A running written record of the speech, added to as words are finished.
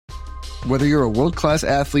Whether you're a world-class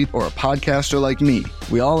athlete or a podcaster like me,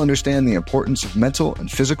 we all understand the importance of mental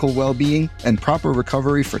and physical well-being and proper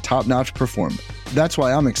recovery for top-notch performance. That's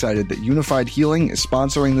why I'm excited that Unified Healing is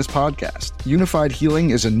sponsoring this podcast. Unified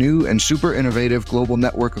Healing is a new and super innovative global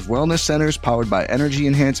network of wellness centers powered by Energy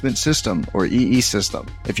Enhancement System, or EE System.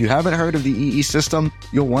 If you haven't heard of the EE System,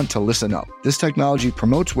 you'll want to listen up. This technology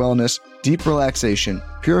promotes wellness, deep relaxation,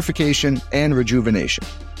 purification, and rejuvenation.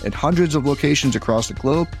 In hundreds of locations across the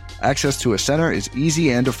globe, access to a center is easy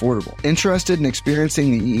and affordable. Interested in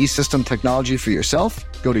experiencing the EE System technology for yourself?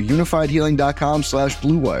 Go to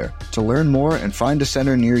unifiedhealing.com/bluewire to learn more and find a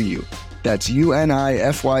center near you. That's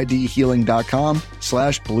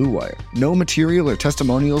unifydhealing.com/bluewire. No material or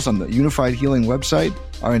testimonials on the Unified Healing website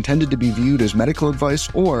are intended to be viewed as medical advice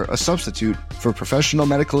or a substitute for professional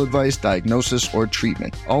medical advice, diagnosis, or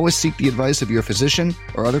treatment. Always seek the advice of your physician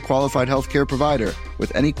or other qualified healthcare provider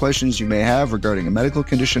with any questions you may have regarding a medical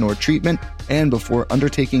condition or treatment and before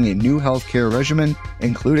undertaking a new healthcare regimen,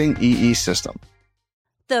 including EE System.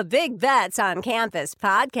 The Big Bets on Campus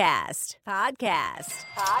podcast. All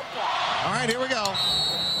right, here we go.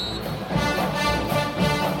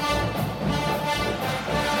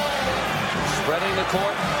 Spreading the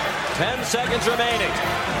court. 10 seconds remaining.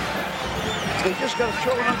 They just got to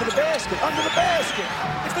throw it under the basket.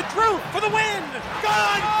 It's the truth for the win.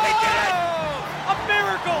 Gone. They did it. A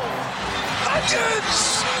miracle.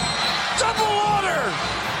 Hudgens! Double order!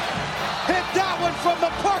 Hit that one from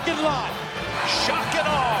the parking lot. Shock and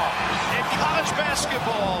awe in college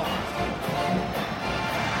basketball.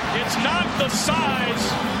 It's not the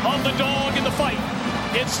size of the dog in the fight.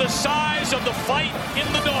 It's the size of the fight in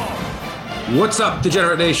the dog. What's up,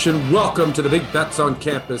 Degenerate Nation? Welcome to the Big Bets on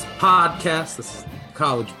Campus podcast. This is the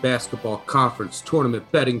College Basketball Conference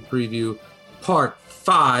Tournament Betting Preview, Part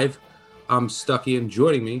 5. I'm Stuckey, and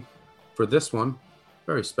joining me for this one,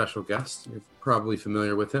 very special guest. You're probably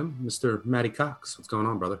familiar with him, Mr. Matty Cox. What's going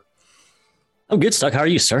on, brother? I'm good, Stuck. How are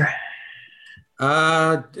you, sir?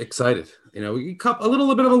 Excited. You know, a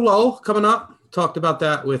little bit of a lull coming up. Talked about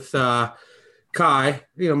that with Kai.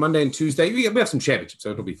 You know, Monday and Tuesday. We have some championships,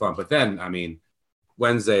 so it'll be fun. But then, I mean,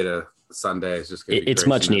 Wednesday to Sunday is just going to be It's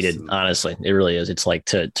much needed, honestly. It really is. It's like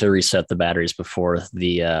to reset the batteries before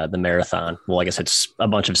the marathon. Well, I guess it's a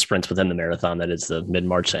bunch of sprints within the marathon that is the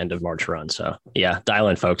mid-March to end of March run. So, yeah, dial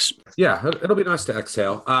in, folks. Yeah, it'll be nice to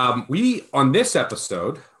exhale. On this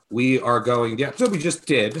episode, we are going, the episode I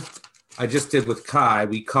just did with Kai,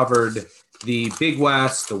 we covered the Big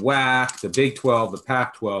West, the WAC, the Big 12, the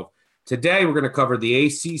Pac-12. Today, we're going to cover the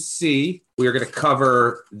ACC. We are going to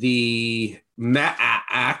cover the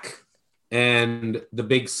MAAC and the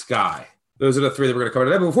Big Sky. Those are the three that we're going to cover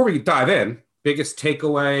today. But before we dive in, biggest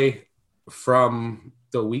takeaway from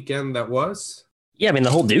the weekend that was? Yeah, I mean,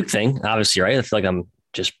 the whole Duke thing, obviously, right? I feel like I'm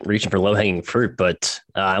just reaching for low-hanging fruit, but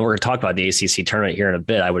we're going to talk about the ACC tournament here in a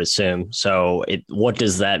bit, I would assume. So what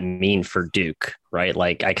does that mean for Duke, right?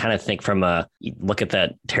 Like, I kind of think look at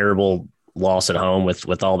that terrible loss at home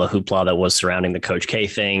with all the hoopla that was surrounding the Coach K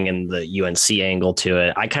thing and the UNC angle to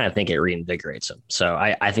it. I kind of think it reinvigorates them. So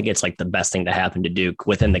I think it's like the best thing to happen to Duke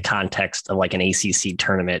within the context of like an ACC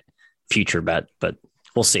tournament future bet, but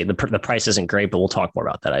we'll see. The price isn't great, but we'll talk more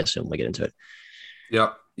about that, I assume, when we get into it.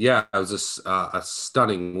 Yep. Yeah, it was a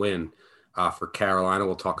stunning win for Carolina.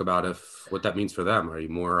 We'll talk about what that means for them. Are you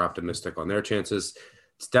more optimistic on their chances?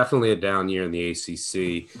 It's definitely a down year in the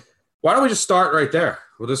ACC. Why don't we just start right there?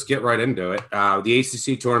 We'll just get right into it. The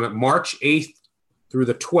ACC tournament, March 8th through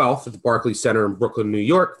the 12th at the Barclays Center in Brooklyn, New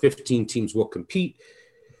York. 15 teams will compete.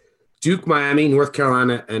 Duke, Miami, North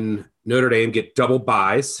Carolina, and Notre Dame get double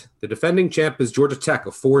byes. The defending champ is Georgia Tech,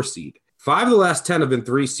 a 4 seed. 5 of the last 10 have been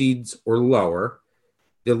 3 seeds or lower.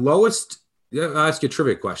 The lowest, I'll ask you a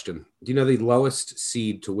trivia question. Do you know the lowest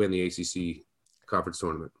seed to win the ACC conference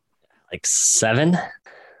tournament? Like 7?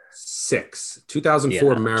 6.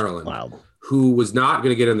 2004 Maryland, wow. Who was not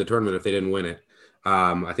going to get in the tournament if they didn't win it.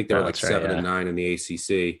 I think they were 7 and 9 in the ACC.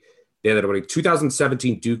 They ended up winning.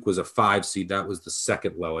 2017 Duke was a 5 seed. That was the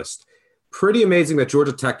second lowest. Pretty amazing that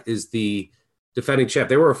Georgia Tech is the defending champ.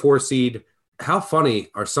 They were a 4 seed. How funny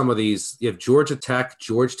are some of these? You have Georgia Tech,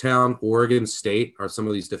 Georgetown, Oregon State are some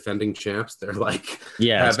of these defending champs. They're like,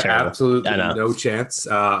 have absolutely no chance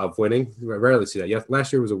of winning. I rarely see that. Yeah,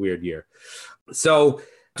 last year was a weird year. So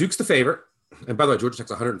Duke's the favorite. And by the way, Georgia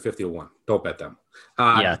Tech's 150-1. Don't bet them.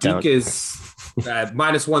 Duke is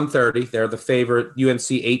minus 130. They're the favorite.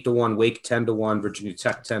 UNC 8-1, Wake 10-1, Virginia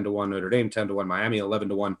Tech 10-1, Notre Dame 10-1, Miami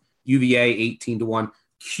 11-1, UVA 18-1,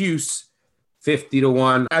 Cuse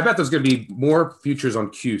 50-1. I bet there's going to be more futures on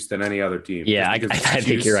Cuse than any other team. Yeah, I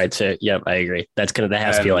think you're right too. Yep, I agree. That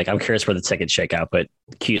has to be like, I'm curious where the tickets shake out, but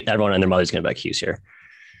Cuse, everyone and their mother's going to bet Cuse here.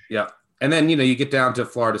 Yeah. And then, you get down to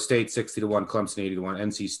Florida State, 60-1, Clemson, 80-1,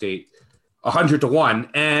 NC State,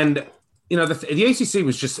 100-1. And, the ACC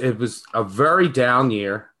was a very down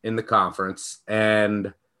year in the conference.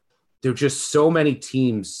 And there were just so many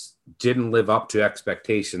teams didn't live up to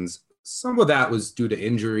expectations. Some of that was due to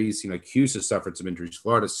injuries. Cuse has suffered some injuries.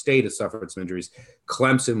 Florida State has suffered some injuries.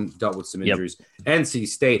 Clemson dealt with some injuries. NC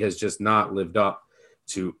State has just not lived up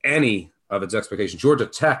to any of its expectations. Georgia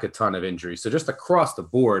Tech, a ton of injuries. So just across the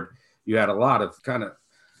board, you had a lot of kind of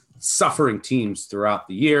suffering teams throughout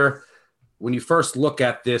the year. When you first look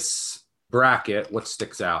at this bracket, what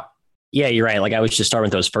sticks out? Yeah, you're right. Like I was just starting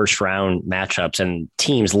with those first round matchups and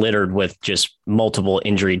teams littered with just multiple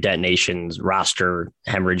injury detonations, roster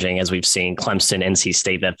hemorrhaging, as we've seen. Clemson, NC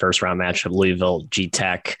State, that first round matchup, Louisville, G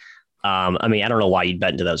Tech. I don't know why you'd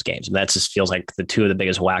bet into those games. That just feels like the two of the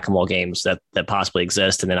biggest whack-a-mole games that possibly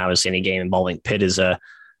exist. And then obviously any game involving Pitt is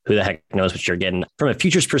who the heck knows what you're getting. From a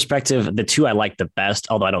futures perspective, the two I like the best,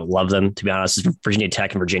 although I don't love them, to be honest, is Virginia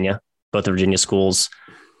Tech and Virginia, both the Virginia schools.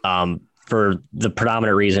 For the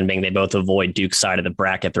predominant reason being they both avoid Duke's side of the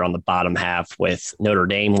bracket. They're on the bottom half with Notre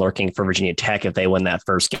Dame lurking for Virginia Tech if they win that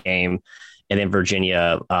first game. And then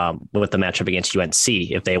Virginia with the matchup against UNC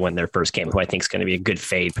if they win their first game, who I think is going to be a good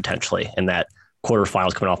fade potentially in that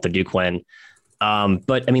quarterfinals coming off the Duke win.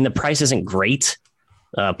 But the price isn't great.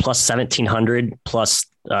 Plus 1,700 plus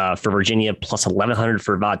for Virginia, plus 1,100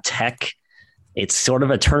 for Vermont Tech. It's sort of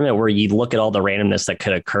a tournament where you look at all the randomness that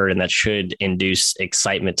could occur and that should induce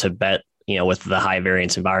excitement to bet, with the high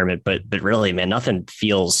variance environment. But really, man, nothing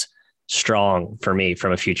feels strong for me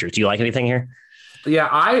from a future. Do you like anything here? Yeah,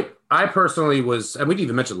 I personally was, and we didn't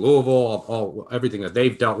even mention Louisville, everything that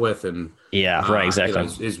they've dealt with. And yeah, right,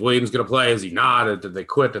 exactly. Is Williams going to play? Is he not? Did they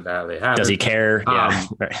quit? Did they have? Does he care? Yeah.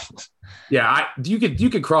 Yeah, you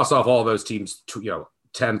could cross off all those teams,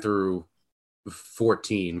 10 through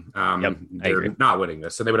 14. They're not winning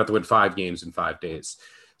this, so they would have to win 5 games in 5 days.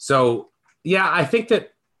 So yeah, I think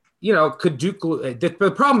that could Duke.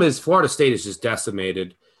 The problem is Florida State is just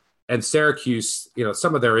decimated, and Syracuse,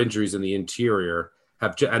 some of their injuries in the interior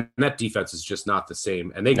and that defense is just not the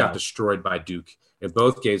same, and they got destroyed by Duke in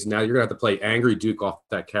both games. Now you're gonna have to play angry Duke off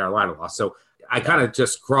that Carolina loss. So I kind of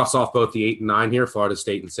just cross off both the 8 and 9 here, Florida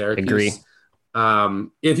State and Syracuse. Agree.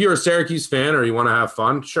 If you're a Syracuse fan or you want to have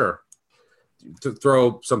fun, sure, to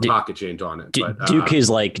throw some pocket change on it. But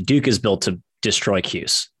Duke is built to destroy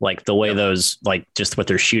Cuse, like the way those, like just with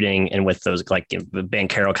their shooting and with those, like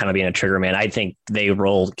Banchero kind of being a trigger man. I think they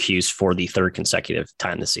rolled Cuse for the 3rd consecutive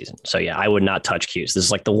time this season. So yeah, I would not touch Cuse. This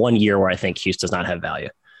is like the one year where I think Cuse does not have value.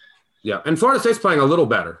 Yeah, and Florida State's playing a little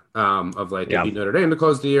better. Of late, they beat Notre Dame to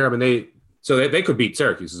close the year. They could beat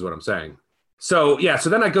Syracuse, is what I'm saying. So yeah,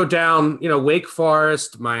 so then I go down, Wake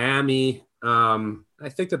Forest, Miami. I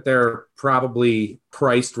think that they're probably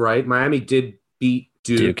priced right. Miami did beat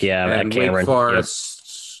Duke, and Wake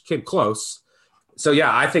Forest came close. So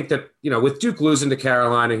yeah, I think that, with Duke losing to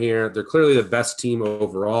Carolina here, they're clearly the best team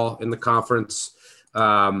overall in the conference.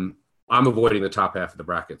 I'm avoiding the top half of the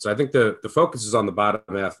bracket. So I think the focus is on the bottom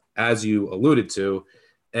half, as you alluded to.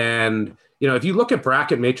 And, if you look at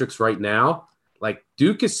bracket matrix right now, like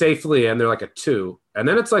Duke is safely in, they're like a 2. And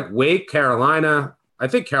then it's like Wake, Carolina. I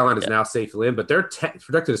think Carolina's now safely in, but they're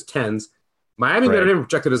projected as 10s. Miami, they're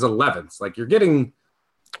projected as 11s. Like you're getting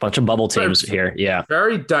a bunch of bubble teams here. Yeah.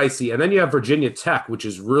 Very dicey. And then you have Virginia Tech, which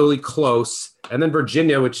is really close. And then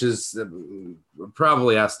Virginia, which is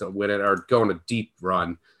probably has to win it or go on a deep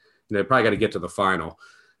run. They probably got to get to the final.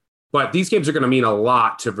 But these games are going to mean a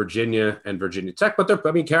lot to Virginia and Virginia Tech. But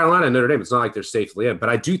Carolina and Notre Dame, it's not like they're safely in. But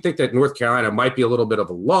I do think that North Carolina might be a little bit of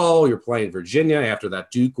a lull. You're playing Virginia after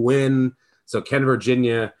that Duke win. So can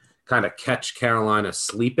Virginia kind of catch Carolina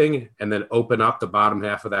sleeping and then open up the bottom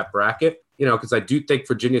half of that bracket? Because I do think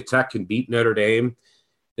Virginia Tech can beat Notre Dame.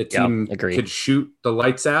 The team could shoot the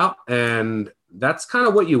lights out. And that's kind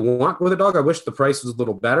of what you want with a dog. I wish the price was a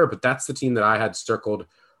little better, but that's the team that I had circled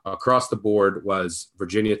across the board was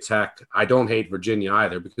Virginia Tech. I don't hate Virginia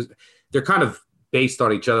either because they're kind of based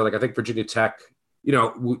on each other. Like I think Virginia Tech,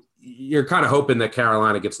 you're kind of hoping that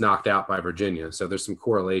Carolina gets knocked out by Virginia. So there's some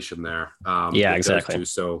correlation there. Exactly.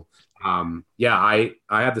 So I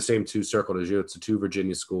have the same 2 circled as you. It's the 2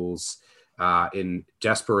 Virginia schools in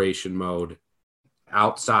desperation mode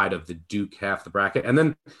outside of the Duke half the bracket. And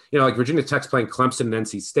then, like Virginia Tech's playing Clemson and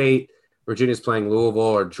NC State. Virginia's playing Louisville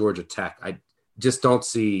or Georgia Tech. I just don't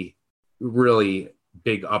see really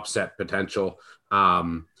big upset potential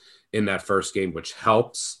in that first game, which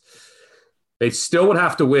helps. They still would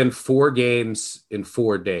have to win 4 games in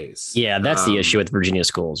 4 days. Yeah, that's the issue with Virginia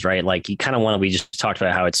schools, right? Like you kind of want to, we just talked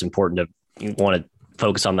about how it's important you want to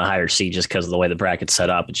focus on the higher seed just because of the way the bracket's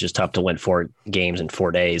set up. It's just tough to win 4 games in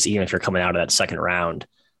 4 days, even if you're coming out of that second round,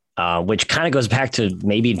 which kind of goes back to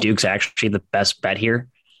maybe Duke's actually the best bet here.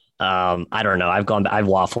 I don't know. I've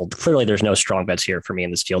waffled. Clearly there's no strong bets here for me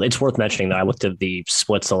in this field. It's worth mentioning that I looked at the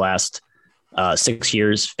splits the last 6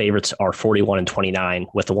 years. Favorites are 41-29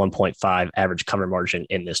 with a 1.5 average cover margin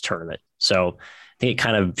in this tournament. So I think it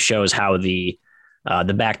kind of shows how the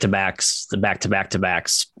back-to-backs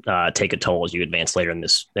take a toll as you advance later in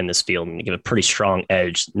this field and give a pretty strong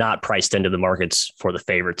edge, not priced into the markets for the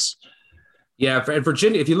favorites. Yeah, and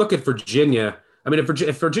Virginia. If you look at Virginia, I mean,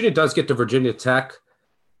 if Virginia does get to Virginia Tech,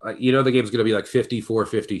 the game's going to be like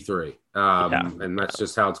 54-53. And that's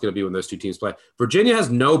just how it's going to be when those two teams play. Virginia has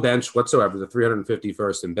no bench whatsoever, the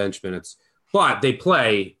 351st in bench minutes, but they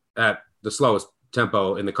play at the slowest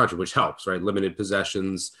tempo in the country, which helps, right? Limited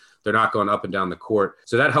possessions. They're not going up and down the court.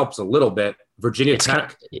 So that helps a little bit. Virginia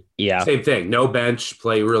Tech, same thing. No bench,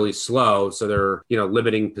 play really slow. So they're,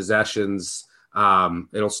 limiting possessions.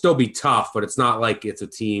 It'll still be tough, but it's not like it's a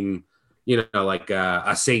team like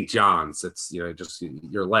a St. John's. It's, just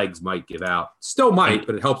your legs might give out. Still might,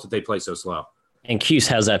 but it helps that they play so slow. And Cuse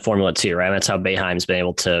has that formula too, right? That's how Boeheim's been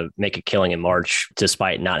able to make a killing in March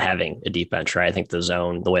despite not having a deep bench, right? I think the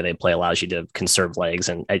zone, the way they play allows you to conserve legs,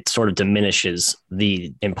 and it sort of diminishes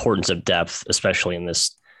the importance of depth, especially in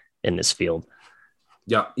this field.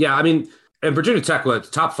 Yeah. I mean, and Virginia Tech was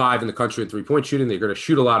top 5 in the country in 3-point shooting. They're going to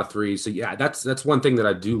shoot a lot of threes. So yeah, that's one thing that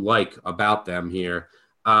I do like about them here.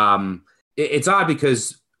 It's odd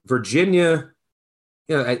because Virginia,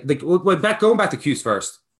 going back to Cuse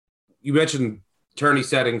first, you mentioned tourney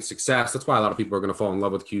setting success. That's why a lot of people are going to fall in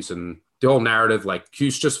love with Cuse, and the whole narrative, like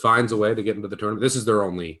Cuse just finds a way to get into the tournament. This is their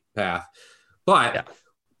only path. But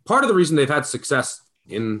part of the reason they've had success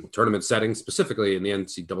in tournament settings, specifically in the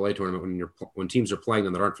NCAA tournament, when teams are playing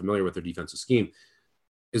them that aren't familiar with their defensive scheme,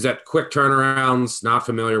 is that quick turnarounds, not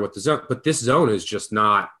familiar with the zone. But this zone is just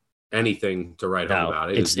not anything to write home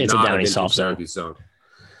about. It's a downy soft zone. So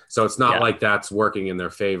it's not like that's working in their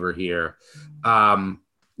favor here.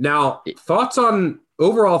 Now,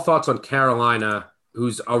 overall thoughts on Carolina,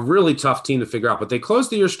 who's a really tough team to figure out, but they closed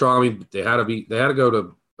the year strong. I mean, they had to go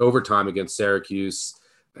to overtime against Syracuse.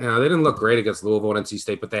 They didn't look great against Louisville and NC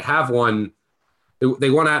State, but they have won. They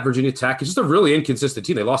won at Virginia Tech. It's just a really inconsistent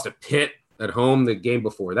team. They lost at Pitt at home the game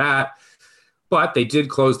before that. But they did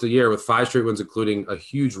close the year with 5 straight wins, including a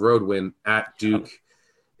huge road win at Duke.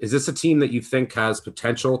 Is this a team that you think has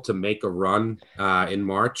potential to make a run in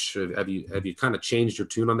March? Have you kind of changed your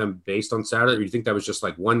tune on them based on Saturday? Or do you think that was just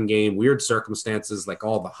like one game, weird circumstances, like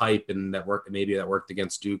all the hype and that worked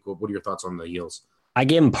against Duke? What are your thoughts on the Heels? I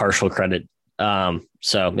gave them partial credit.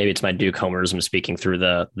 So maybe it's my Duke homerism speaking through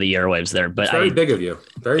the airwaves there, but it's very big of you.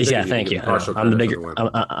 Very big. Yeah, thank you. I'm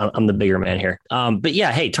the bigger man here. But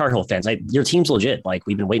yeah, hey, Tar Heel fans, your team's legit. Like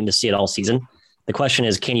we've been waiting to see it all season. The question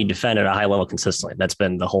is, can you defend at a high level consistently? That's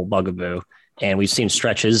been the whole bugaboo. And we've seen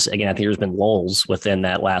stretches. Again, I think there's been lulls within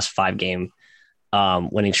that last 5-game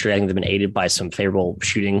winning streak. I think they've been aided by some favorable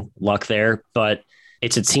shooting luck there, but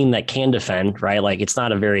it's a team that can defend, right? Like it's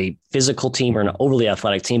not a very physical team or an overly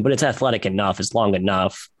athletic team, but it's athletic enough. It's long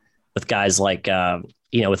enough with guys like,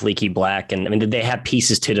 with Leaky Black. And I mean, they have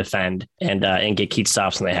pieces to defend and get key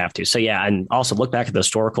stops when they have to. So yeah. And also look back at the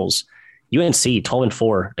historicals. UNC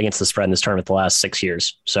 12-4 against the spread in this tournament the last 6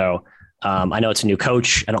 years. So I know it's a new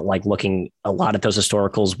coach. I don't like looking a lot at those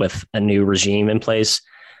historicals with a new regime in place,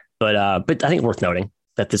 but I think worth noting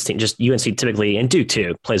that this team, just UNC typically, and Duke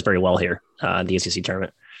too, plays very well here, the ACC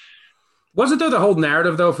tournament. Wasn't there the whole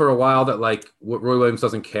narrative though for a while that like Roy Williams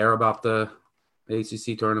doesn't care about the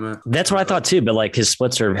ACC tournament? That's what I thought too, but like his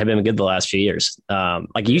splits have been good the last few years.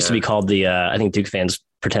 Like it used to be called the, I think Duke fans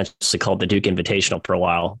potentially called the Duke Invitational for a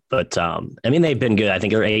while, but I mean, they've been good. I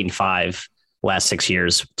think they're 8-5 last 6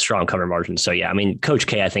 years, strong cover margins. So yeah, I mean, Coach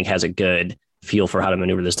K, I think has a good feel for how to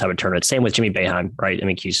maneuver this type of tournament. Same with Jimmy Boeheim, right? I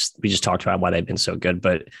mean, we just talked about why they've been so good,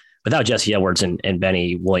 but without Jesse Edwards and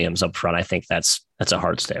Benny Williams up front, I think that's a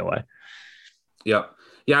hard stay away. Yep.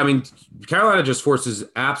 Yeah, I mean, Carolina just forces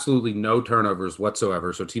absolutely no turnovers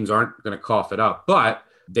whatsoever, so teams aren't going to cough it up. But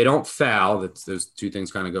they don't foul. Those two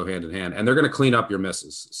things kind of go hand in hand, and they're going to clean up your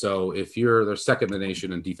misses. So if they're second in the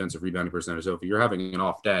nation in defensive rebounding percentage, so if you're having an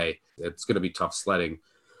off day, it's going to be tough sledding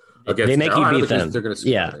against They make Carolina you beat them. They're going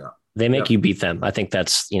to they make you beat them. I think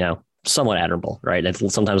that's somewhat admirable, right? It's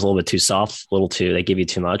sometimes a little bit too soft, they give you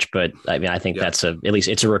too much, but I mean, I think that's at least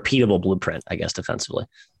it's a repeatable blueprint, I guess, defensively.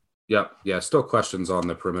 Yep. Yeah. Still questions on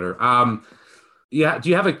the perimeter. Yeah. Do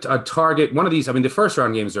you have a target? One of these, I mean, the first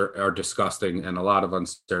round games are disgusting and a lot of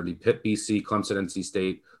uncertainty. Pitt, BC, Clemson, NC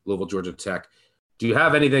State, Louisville, Georgia Tech. Do you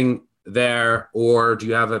have anything there, or do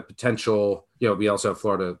you have a potential, we also have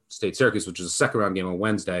Florida State, Syracuse, which is a second round game on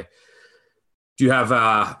Wednesday. Do you have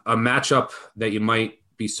a matchup that you might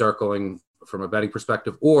be circling from a betting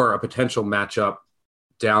perspective, or a potential matchup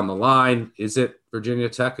down the line? Is it Virginia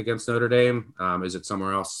Tech against Notre Dame? Is it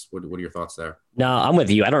somewhere else? What are your thoughts there? No, I'm with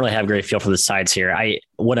you. I don't really have a great feel for the sides here.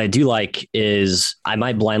 What I do like is I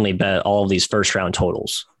might blindly bet all of these first round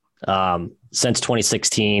totals. Since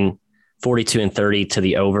 2016, 42-30 to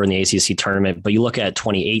the over in the ACC tournament. But you look at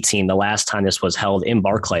 2018, the last time this was held in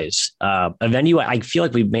Barclays, a venue I feel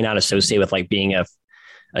like we may not associate with like being a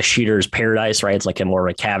shooter's paradise, right? It's like a more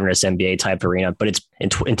of a cavernous NBA type arena. But it's in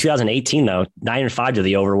 2018 though, 9-5 to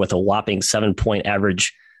the over with a whopping 7-point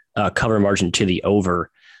average cover margin to the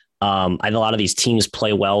over. I think a lot of these teams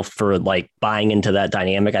play well for like buying into that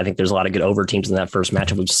dynamic. I think there's a lot of good over teams in that first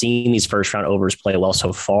matchup. We've seen these first round overs play well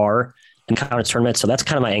so far in conference tournaments. So that's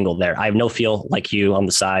kind of my angle there. I have no feel like you on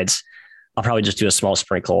the sides. I'll probably just do a small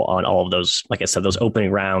sprinkle on all of those. Like I said, those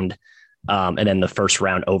opening round and then the first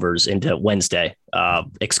round overs into Wednesday,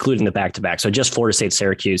 excluding the back-to-back. So just Florida State,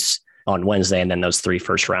 Syracuse on Wednesday, and then those 3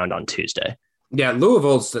 first round on Tuesday. Yeah,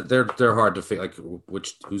 Louisville's they're hard to feel like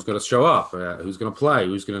who's going to show up, who's going to play,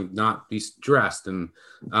 who's going to not be dressed, and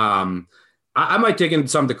I might dig in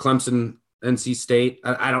some to Clemson, NC State.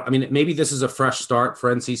 I mean, maybe this is a fresh start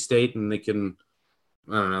for NC State, and they can,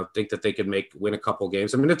 I don't know, think that they could win a couple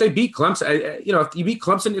games. I mean, if they beat Clemson, if you beat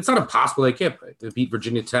Clemson, it's not impossible. They can't beat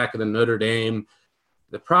Virginia Tech and then Notre Dame.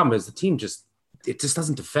 The problem is the team just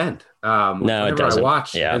doesn't defend. No, it doesn't. I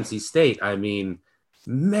watch NC State, I mean,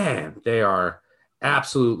 man, they are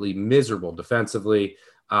absolutely miserable defensively.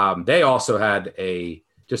 They also had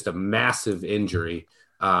just a massive injury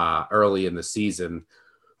early in the season,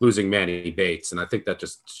 losing Manny Bates, and I think that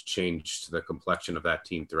just changed the complexion of that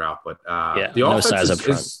team throughout. But the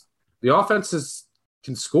offense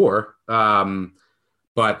can score,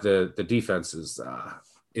 but the defense is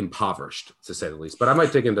impoverished, to say the least. But I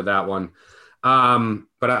might dig into that one.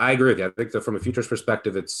 But I agree with you. I think that from a futures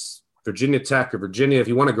perspective, it's Virginia Tech or Virginia. If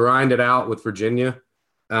you want to grind it out with Virginia,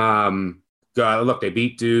 look, they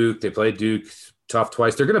beat Duke. They played Duke tough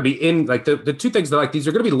twice. They're going to be in, like, the two things that like these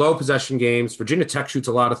are going to be low possession games. Virginia Tech shoots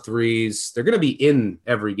a lot of threes. They're going to be in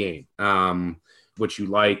every game, which you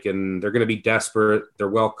like, and they're going to be desperate. They're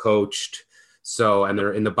well coached. So, and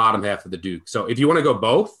they're in the bottom half of the Duke. So if you want to go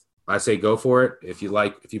both, I say go for it. If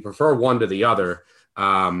you prefer one to the other,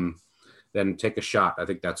 then take a shot. I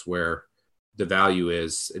think that's where the value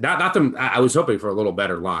is. I was hoping for a little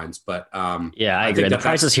better lines, but yeah, I agree. The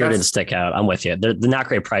prices here didn't stick out. I'm with you. They're not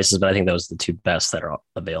great prices, but I think those are the two best that are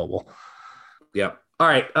available. Yep. All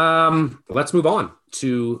right. Let's move on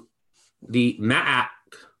to the MAAT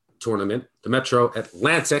tournament, the Metro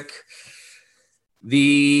Atlantic.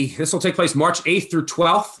 This will take place March 8th through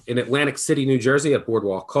 12th in Atlantic City, New Jersey at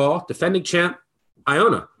Boardwalk Hall. Defending champ,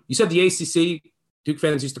 Iona. You said the ACC, Duke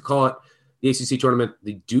fans used to call it the ACC tournament,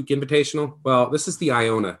 the Duke Invitational. Well, this is the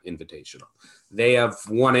Iona Invitational. They have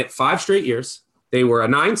won it 5 straight years. They were a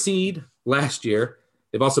 9 seed last year.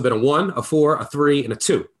 They've also been a 1, a 4, a 3, and a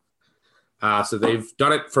 2. So they've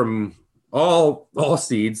done it from all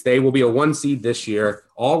seeds. They will be a 1 seed this year.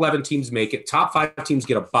 All 11 teams make it. Top 5 teams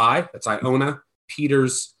get a bye. That's Iona,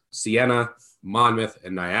 Peters, Siena, Monmouth,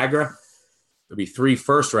 and Niagara. There'll be 3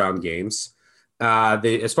 first-round games.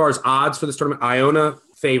 As far as odds for this tournament, Iona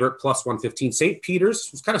favorite plus 115. St. Peter's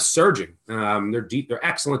was kind of surging. They're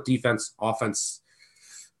excellent defense. Offense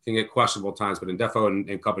can get questionable times, but in Defo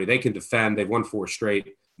and company, they can defend. They've won 4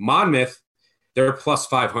 straight. Monmouth, they're plus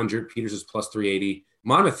 500. Peters is plus 380.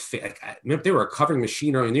 Monmouth, they were a covering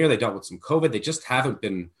machine early in the year. They dealt with some COVID. They just haven't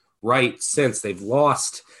been right since. They've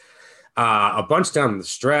lost a bunch down the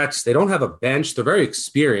stretch. They don't have a bench. They're very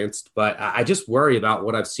experienced, but I just worry about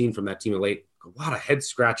what I've seen from that team of late. A lot of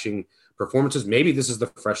head-scratching performances. Maybe this is the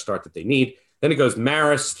fresh start that they need. Then it goes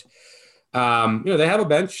Marist. They have a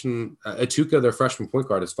bench, and Atuka, their freshman point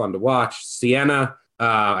guard, is fun to watch. Siena,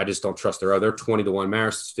 I just don't trust their other. 20-1.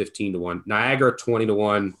 Marist is 15-1. Niagara,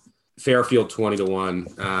 20-1. Fairfield,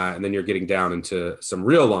 20-1. And then you're getting down into some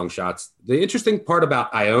real long shots. The interesting part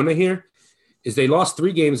about Iona here is they lost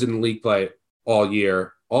 3 games in league play all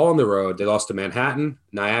year, all on the road. They lost to Manhattan,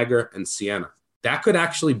 Niagara, and Siena. That could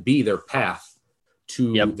actually be their path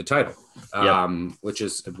to the title, which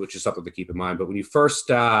is something to keep in mind. But when you first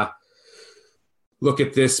look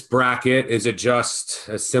at this bracket, is it just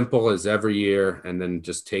as simple as every year and then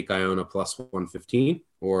just take Iona plus 115?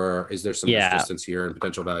 Or is there some resistance here and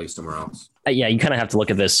potential value somewhere else? Yeah, you kind of have to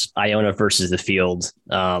look at this Iona versus the field.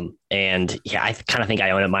 And yeah, I kind of think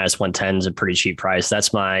Iona minus 110 is a pretty cheap price.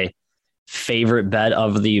 That's my favorite bet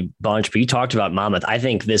of the bunch. But you talked about Monmouth. I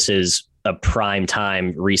think this is a prime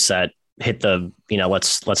time reset. Hit the,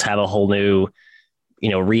 let's have a whole new,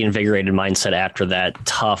 reinvigorated mindset after that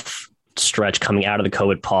tough stretch coming out of the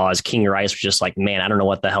COVID pause. King Rice was just like, man, I don't know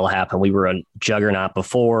what the hell happened. We were a juggernaut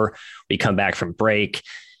before we come back from break,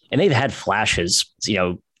 and they've had flashes,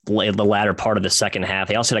 the latter part of the second half.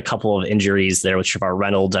 They also had a couple of injuries there with Shavar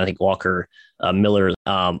Reynolds, and I think Walker Miller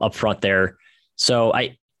up front there. So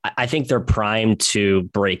I think they're primed to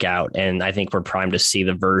break out, and I think we're primed to see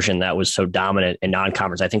the version that was so dominant in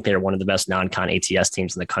non-conference. I think they're one of the best non-con ATS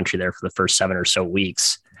teams in the country there for the first 7 or so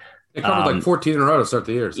weeks. They covered like 14 in a row to start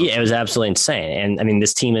the year. Yeah, it was absolutely insane. And I mean,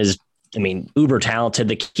 this team is, uber talented.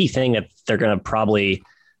 The key thing that they're going to probably,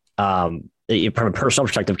 from a personal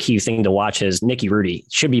perspective, key thing to watch is Nicky Rudy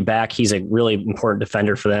should be back. He's a really important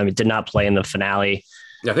defender for them. He did not play in the finale.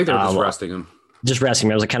 Yeah, I think they were just resting him.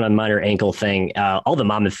 It was a kind of minor ankle thing. All the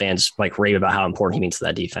Monmouth fans rave about how important he means to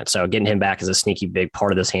that defense. So getting him back is a sneaky big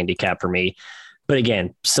part of this handicap for me. But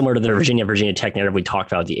again, similar to the Virginia Tech narrative we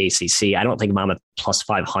talked about the ACC, I don't think Monmouth plus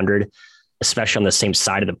 500, especially on the same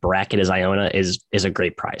side of the bracket as Iona, is a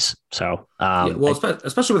great price. So,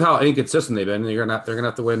 especially with how inconsistent they've been, they're gonna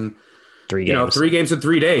have to win 3 games. 3 games in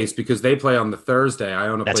 3 days because they play on the Thursday.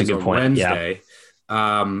 Iona That's plays a good on point. Wednesday,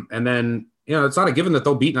 and then it's not a given that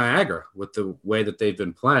they'll beat Niagara with the way that they've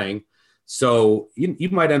been playing. So you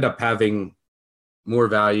might end up having more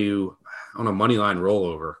value on a money line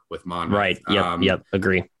rollover with Monmouth. Right. Yep.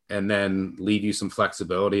 Agree. And then leave you some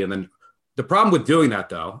flexibility. And then the problem with doing that,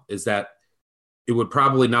 though, is that it would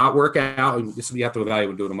probably not work out. This is what you have to evaluate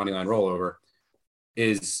when doing a money line rollover,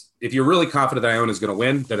 is if you're really confident that Iona is going to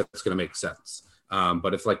win, then it's going to make sense.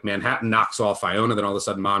 But if Manhattan knocks off Iona, then all of a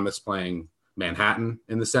sudden Monmouth's playing Manhattan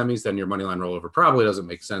in the semis, then your money line rollover probably doesn't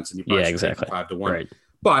make sense. And you probably exactly 5-1. Right.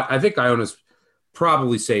 But I think Iona's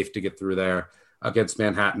probably safe to get through there against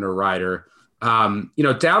Manhattan or Rider. Down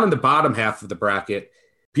in the bottom half of the bracket,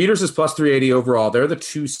 Peters is plus 380 overall. They're the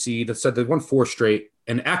 2 seed. That said, they won 4 straight.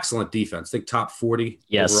 An excellent defense. I think top 40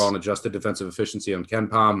 overall in adjusted defensive efficiency on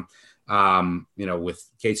KenPom. With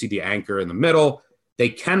KCD anchor in the middle. They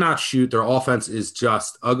cannot shoot. Their offense is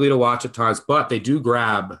just ugly to watch at times, but they do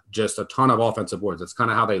grab just a ton of offensive boards. That's kind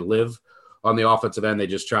of how they live on the offensive end. They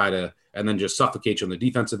just try to, and then just suffocate you on the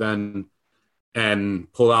defensive end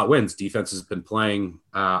and pull out wins. Defense has been playing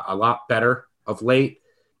a lot better of late.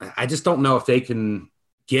 I just don't know if they can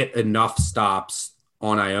get enough stops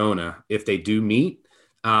on Iona if they do meet.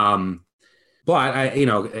 But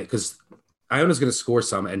because Iona's going to score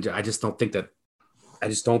some, and I just don't think that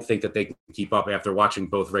they can keep up after watching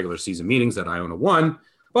both regular season meetings that Iona won.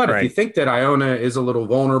 But if you think that Iona is a little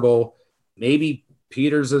vulnerable, maybe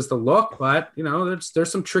Peters is the look. But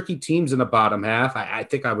there's some tricky teams in the bottom half. I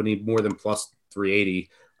think I would need more than plus 380.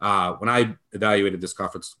 When I evaluated this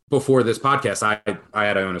conference before this podcast, I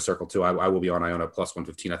had Iona circle too. I will be on Iona plus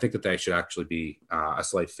 115. I think that they should actually be a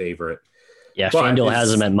slight favorite. Yeah, FanDuel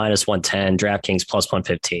has them at minus 110, DraftKings plus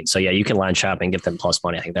 115. So yeah, you can line shop and get them plus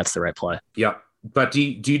money. I think that's the right play. Yep. But do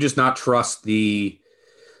you just not trust the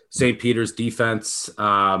St. Peter's defense?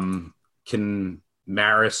 Can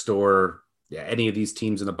Marist or any of these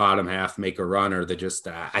teams in the bottom half make a run, or they just?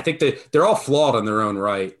 I think they're all flawed in their own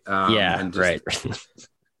right. Right.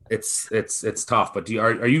 It's tough. But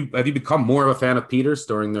have you become more of a fan of Peters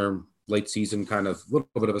during their late season kind of little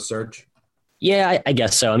bit of a surge? Yeah, I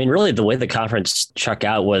guess so. I mean, really, the way the conference shook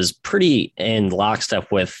out was pretty in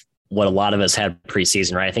lockstep with what a lot of us had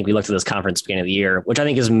preseason, right? I think we looked at this conference beginning of the year, which I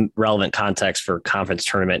think is relevant context for conference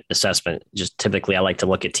tournament assessment. Just typically, I like to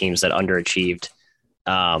look at teams that underachieved.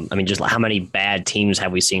 Just how many bad teams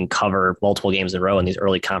have we seen cover multiple games in a row in these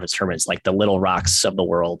early conference tournaments, like the Little Rocks of the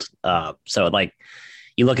world. So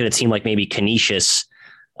you look at a team like maybe Canisius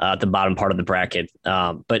at the bottom part of the bracket.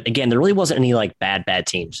 But again, there really wasn't any bad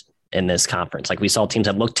teams in this conference. We saw teams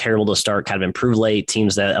that looked terrible to start, kind of improved late,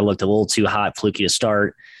 teams that looked a little too hot, fluky to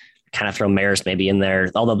start. Kind of throw Marist maybe in there,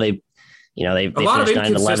 although they a lot of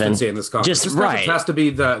inconsistency in this conference. Just right. It has to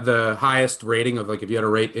be the highest rating of if you had to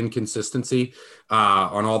rate inconsistency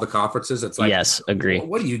on all the conferences. It's yes, agree.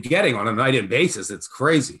 What are you getting on a night-in basis? It's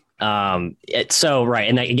crazy. It's so right,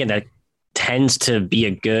 and that tends to be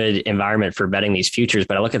a good environment for betting these futures.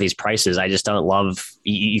 But I look at these prices, I just don't love.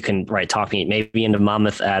 You can talk me maybe into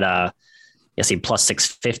Monmouth at plus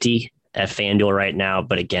 650. At FanDuel right now,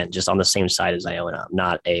 but again, just on the same side as Iona. I'm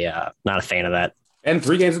not a fan of that. And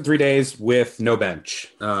 3 games in 3 days with no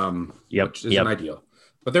bench, which isn't ideal.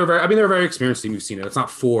 But they're a very experienced team. You've seen it. It's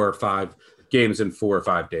not 4 or 5 games in 4 or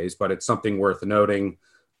 5 days, but it's something worth noting.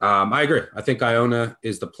 I agree. I think Iona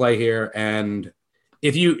is the play here. And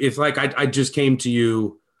if I just came to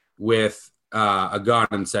you with a gun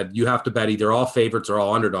and said, you have to bet either all favorites or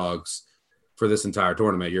all underdogs for this entire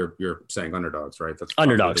tournament, you're saying underdogs, right? That's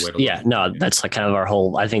underdogs. Yeah, no, that's like kind of our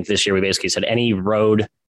whole, I think this year we basically said any road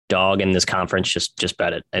dog in this conference, just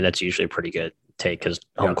bet it. And that's usually a pretty good take because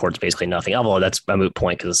home court's basically nothing. Although that's a moot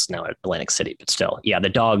point because it's now at Atlantic City, but still, yeah, the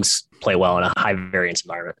dogs play well in a high variance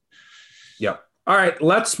environment. Yep. All right,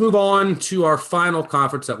 let's move on to our final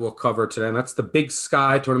conference that we'll cover today, and that's the Big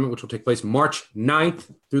Sky tournament, which will take place March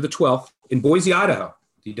 9th through the 12th in Boise, Idaho.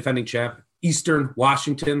 The defending champ, Eastern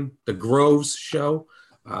Washington, the Groves show.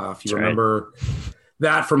 If you remember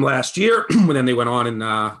that from last year, when then they went on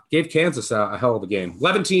and gave Kansas a hell of a game.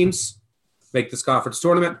 11 teams make this conference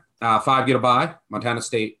tournament. 5 get a bye. Montana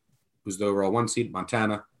State, who's the overall 1 seed,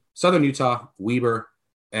 Montana, Southern Utah, Weber,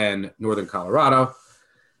 and Northern Colorado.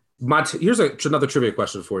 Here's another trivia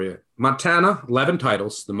question for you. Montana, 11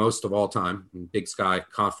 titles, the most of all time in Big Sky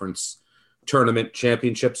Conference tournament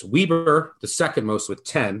championships. Weber, the second most with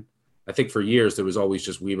 10. I think for years there was always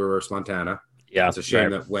just Weber versus Montana. Yeah, it's a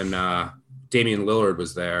shame that when Damian Lillard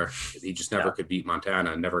was there, he just never could beat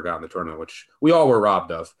Montana and never got in the tournament, which we all were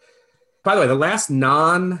robbed of. By the way, the last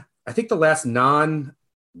non-1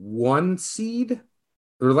 seed,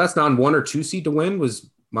 or the last non-1 or 2 seed to win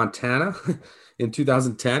was Montana in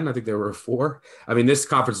 2010. I think there were 4. I mean, this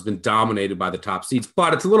conference has been dominated by the top seeds,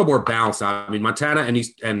 but it's a little more balanced now. I mean, Montana and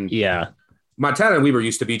Weber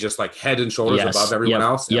used to be just like head and shoulders above everyone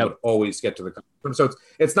else and would always get to the conference. So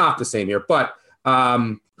it's not the same here. But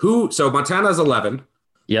so Montana has 11.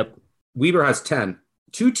 Yep. Weber has 10.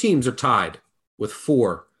 2 teams are tied with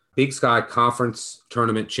 4 Big Sky Conference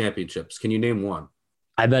tournament championships. Can you name one?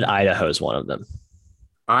 I bet Idaho is one of them.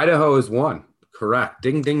 Idaho is one. Correct.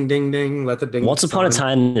 Ding, ding, ding, ding. Let the ding. Once upon a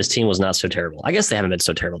time, this team was not so terrible. I guess they haven't been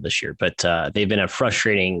so terrible this year, but they've been a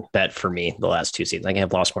frustrating bet for me the last 2 seasons. I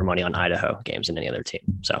have lost more money on Idaho games than any other team.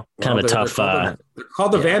 So kind of a tough. They're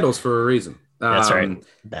called the Vandals for a reason. That's right.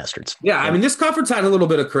 Bastards. Yeah. I mean, this conference had a little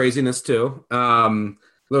bit of craziness too.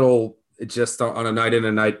 Little just on a night in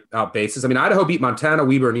and night out basis. I mean, Idaho beat Montana,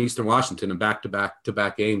 Weber, and Eastern Washington in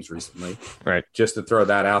back-to-back games recently. Right. Just to throw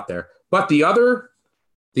that out there. But the other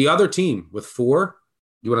team with 4,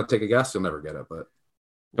 you want to take a guess? You'll never get it, but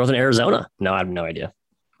Northern Arizona. No, I have no idea.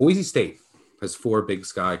 Boise State has 4 Big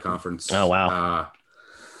Sky Conference. Oh wow!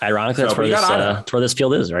 Ironically, that's where this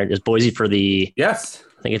field is, right? Is Boise for the? Yes,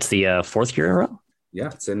 I think it's the 4th year in a row.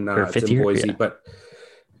 Yeah, it's in Boise. Yeah. But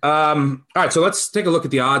all right, so let's take a look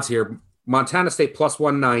at the odds here. Montana State plus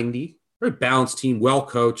 190. Very balanced team, well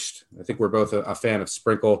coached. I think we're both a fan of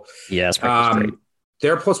Sprinkle. Yeah, Sprinkle's great.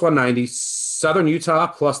 They're plus 190. Southern Utah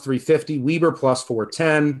plus 350. Weber plus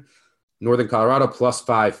 410. Northern Colorado plus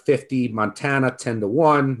 550. Montana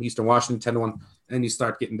 10-1. Eastern Washington 10-1. And you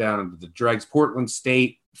start getting down into the dregs. Portland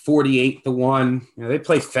State 48-1. You know, they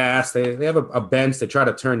play fast. They have a bench. They try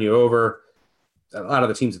to turn you over. A lot of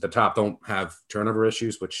the teams at the top don't have turnover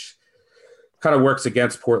issues, which kind of works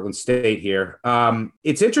against Portland State here.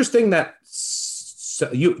 It's interesting that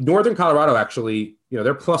Northern Colorado actually,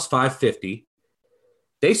 they're plus 550.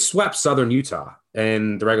 They swept Southern Utah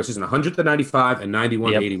in the regular season, 100-95 and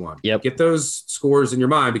 91-81. Yep. Get those scores in your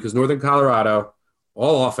mind because Northern Colorado,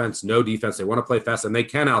 all offense, no defense. They want to play fast and they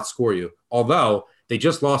can outscore you. Although they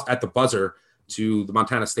just lost at the buzzer to the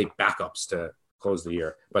Montana State backups to close the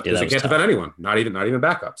year, but they can't defend anyone, not even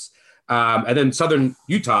backups. And then Southern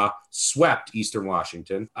Utah swept Eastern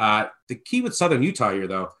Washington. The key with Southern Utah here,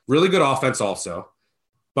 though, really good offense also.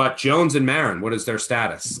 But Jones and Marin, what is their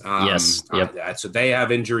status? Yes. Yep. So they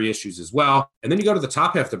have injury issues as well. And then you go to the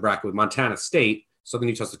top half of the bracket with Montana State. Southern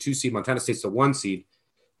Utah's the 2 seed. Montana State's the 1 seed.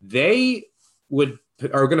 They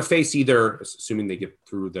are going to face either, assuming they get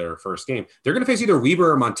through their first game, they're going to face either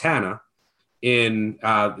Weber or Montana in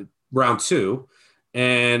round 2.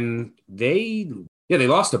 And they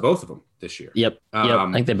lost to both of them this year. Yep.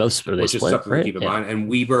 I think they both split. Which is something to keep in mind. And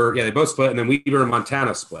Weber, they both split. And then Weber and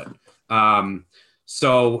Montana split.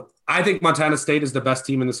 So I think Montana State is the best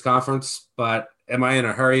team in this conference, but am I in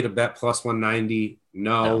a hurry to bet plus 190?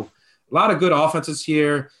 No. A lot of good offenses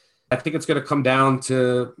here. I think it's going to come down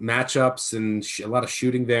to matchups and a lot of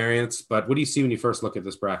shooting variance. But what do you see when you first look at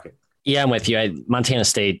this bracket? Yeah, I'm with you. Montana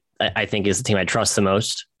State, I think, is the team I trust the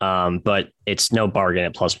most, but it's no bargain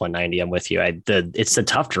at plus 190. I'm with you. It's a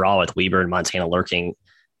tough draw with Weber and Montana lurking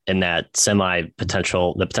in that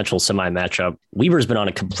potential semi matchup. Weber's been on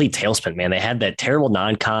a complete tailspin, man. They had that terrible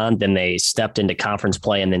non-con, then they stepped into conference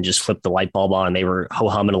play and then just flipped the light bulb on and they were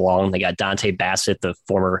ho-humming along. They got Dante Bassett, the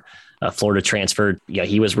former Florida transfer.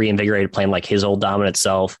 He was reinvigorated, playing like his old dominant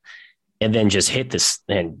self, and then just hit this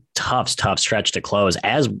tough stretch to close,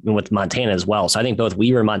 as with Montana as well. So I think both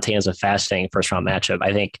Weber and Montana is a fascinating first round matchup.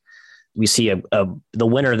 I think we see the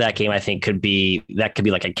winner of that game, I think could be like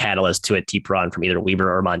a catalyst to a deep run from either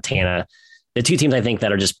Weber or Montana. The two teams I think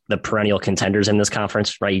that are just the perennial contenders in this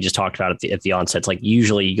conference, right? You just talked about it at the onset. It's like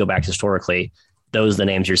usually you go back historically, those are the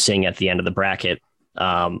names you're seeing at the end of the bracket.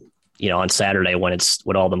 On Saturday when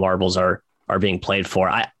all the marbles are being played for.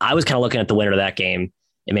 I was kind of looking at the winner of that game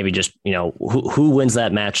and maybe just, who wins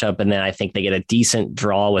that matchup. And then I think they get a decent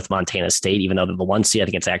draw with Montana State, even though they're the 1 seed. I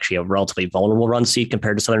think it's actually a relatively vulnerable run seed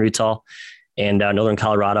compared to Southern Utah and Northern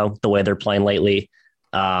Colorado, the way they're playing lately.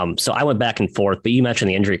 So I went back and forth, but you mentioned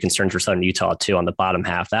the injury concerns for Southern Utah too on the bottom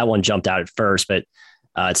half. That one jumped out at first, but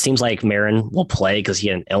it seems like Marin will play because he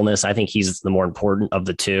had an illness. I think he's the more important of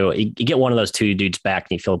the two. You get one of those two dudes back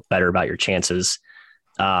and you feel better about your chances.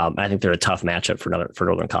 I think they're a tough matchup for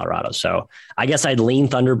Northern Colorado. So I guess I'd lean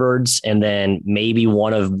Thunderbirds and then maybe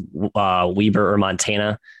one of Weber or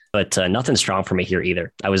Montana, but nothing strong for me here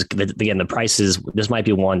either. The prices, this might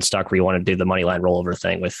be one stock where you want to do the money line rollover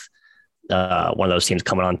thing with one of those teams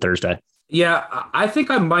coming on Thursday. Yeah, I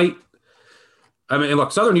think I might. I mean,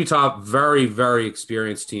 look, Southern Utah, very, very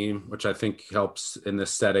experienced team, which I think helps in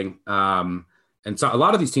this setting. And so a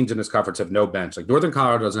lot of these teams in this conference have no bench. Like Northern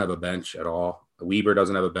Colorado doesn't have a bench at all. Weber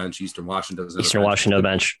doesn't have a bench. Eastern Washington doesn't have a bench. Eastern Washington, no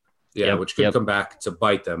bench. Yeah, which could come back to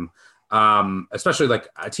bite them. Especially like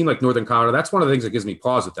a team like Northern Colorado. That's one of the things that gives me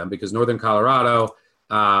pause with them because Northern Colorado,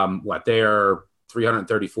 they are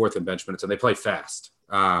 334th in bench minutes and they play fast.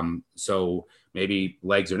 So maybe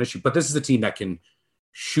legs are an issue. But this is a team that can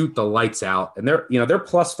shoot the lights out. And they're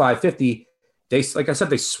plus 550. Like I said,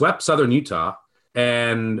 they swept Southern Utah.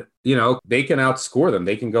 And, they can outscore them.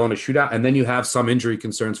 They can go in a shootout. And then you have some injury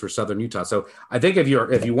concerns for Southern Utah. So I think if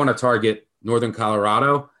you want to target Northern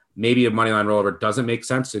Colorado, maybe a moneyline rollover doesn't make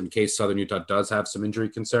sense in case Southern Utah does have some injury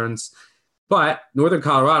concerns. But Northern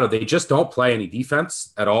Colorado, they just don't play any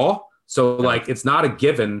defense at all. So, it's not a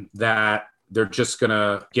given that they're just going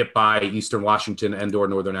to get by Eastern Washington and or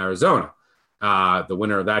Northern Arizona. The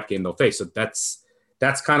winner of that game they'll face. So that's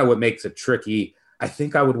kind of what makes it tricky. I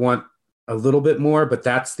think I would want a little bit more, but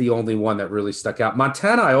that's the only one that really stuck out.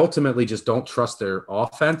 Montana, I ultimately just don't trust their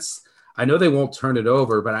offense. I know they won't turn it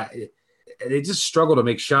over, but they just struggle to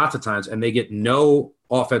make shots at times, and they get no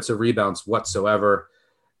offensive rebounds whatsoever.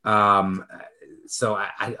 So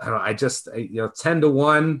I don't know. I just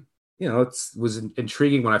 10-1. It was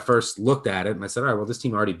intriguing when I first looked at it, and I said, all right, well, this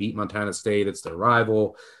team already beat Montana State. It's their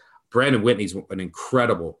rival. Brandon Whitney's an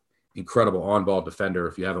incredible on-ball defender.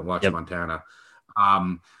 If you haven't watched Montana.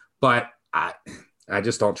 But I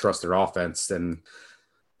just don't trust their offense. And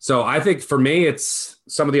so I think for me, it's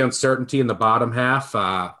some of the uncertainty in the bottom half.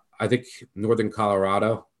 I think Northern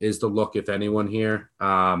Colorado is the look, if anyone here.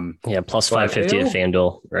 Plus 550 at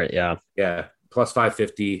FanDuel, right? Yeah, plus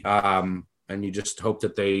 550. And you just hope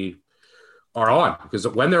that they are on, because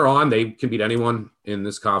when they're on, they can beat anyone in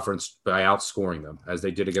this conference by outscoring them, as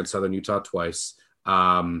they did against Southern Utah twice.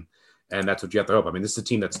 And that's what you have to hope. I mean, this is a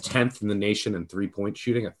team that's 10th in the nation in 3-point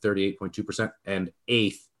shooting at 38.2% and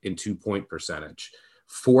 8th in 2-point percentage,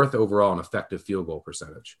 4th overall in effective field goal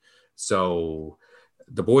percentage. So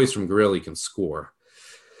the boys from Greeley can score.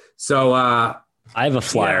 So I have a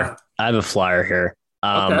flyer. Yeah. I have a flyer here.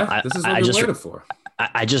 Okay. This is what we're waiting for.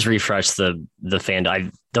 I just refreshed the fan.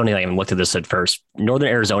 I don't even looked at this at first. Northern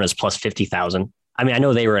Arizona is plus 50,000. I mean, I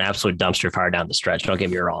know they were an absolute dumpster fire down the stretch. Don't get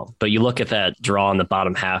me wrong. But you look at that draw in the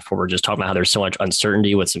bottom half where we're just talking about how there's so much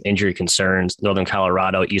uncertainty with some injury concerns. Northern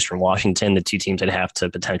Colorado, Eastern Washington, the two teams that have to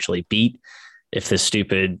potentially beat if this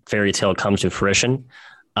stupid fairy tale comes to fruition.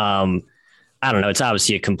 I don't know. It's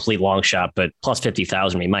obviously a complete long shot, but plus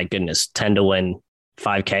 50,000. I mean, my goodness, 10 to win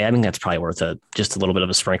 5K. I think that's probably worth just a little bit of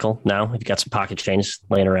a sprinkle now if you got some pocket change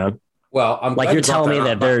laying around. Well, I'm like you're telling me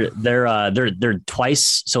that they're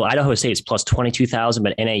twice. So Idaho State's plus 22,000,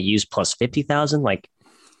 but NAU's plus 50,000. Like,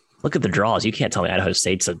 look at the draws. You can't tell me Idaho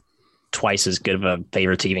State's twice as good of a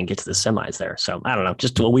favorite to even get to the semis there. So I don't know,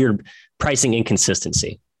 just a weird pricing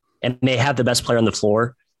inconsistency. And they have the best player on the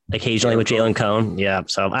floor occasionally with Jalen Cone. Yeah.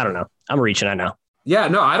 So I don't know. I'm reaching. I know. Yeah,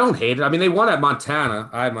 no, I don't hate it. I mean, they won at Montana.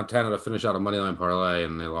 I had Montana to finish out a moneyline parlay,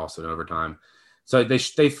 and they lost in overtime. So they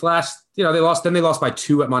flashed, they lost. Then they lost by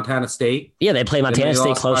 2 at Montana State. Yeah, they played Montana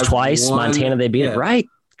State close twice. 1. Montana, they beat it. Right.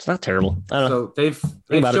 It's not terrible. I don't know. So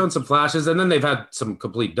they've shown some flashes, and then they've had some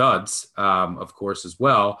complete duds, of course, as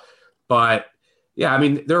well. But yeah, I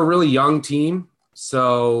mean, they're a really young team,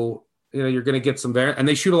 so you're going to get some and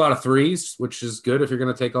they shoot a lot of threes, which is good if you're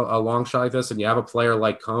going to take a long shot like this, and you have a player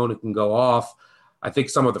like Cone who can go off. I think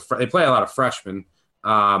some of they play a lot of freshmen.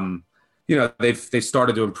 They've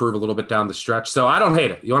started to improve a little bit down the stretch, so I don't hate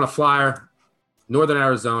it. You want a flyer, Northern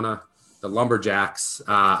Arizona, the Lumberjacks.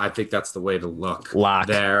 I think that's the way to look. Lock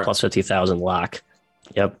there, plus 50,000 lock.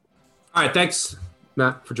 Yep. All right, thanks,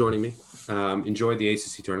 Matt, for joining me. Enjoyed the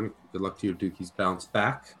ACC tournament. Good luck to your Dukies bounce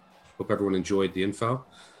back. Hope everyone enjoyed the info.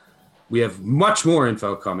 We have much more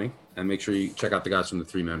info coming, and make sure you check out the guys from the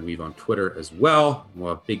 3-Man Weave on Twitter as well.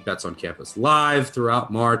 We'll have Big Bets on Campus live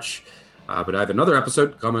throughout March. But I have another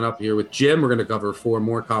episode coming up here with Jim. We're going to cover 4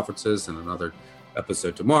 more conferences and another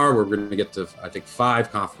episode tomorrow. We're going to get to, I think,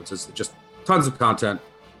 5 conferences. Just tons of content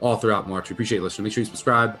all throughout March. We appreciate you listening. Make sure you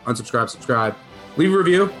subscribe, unsubscribe, subscribe. Leave a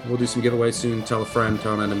review. We'll do some giveaways soon. Tell a friend,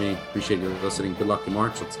 tell an enemy. Appreciate you listening. Good luck in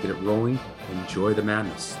March. Let's get it rolling. Enjoy the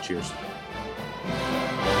madness. Cheers.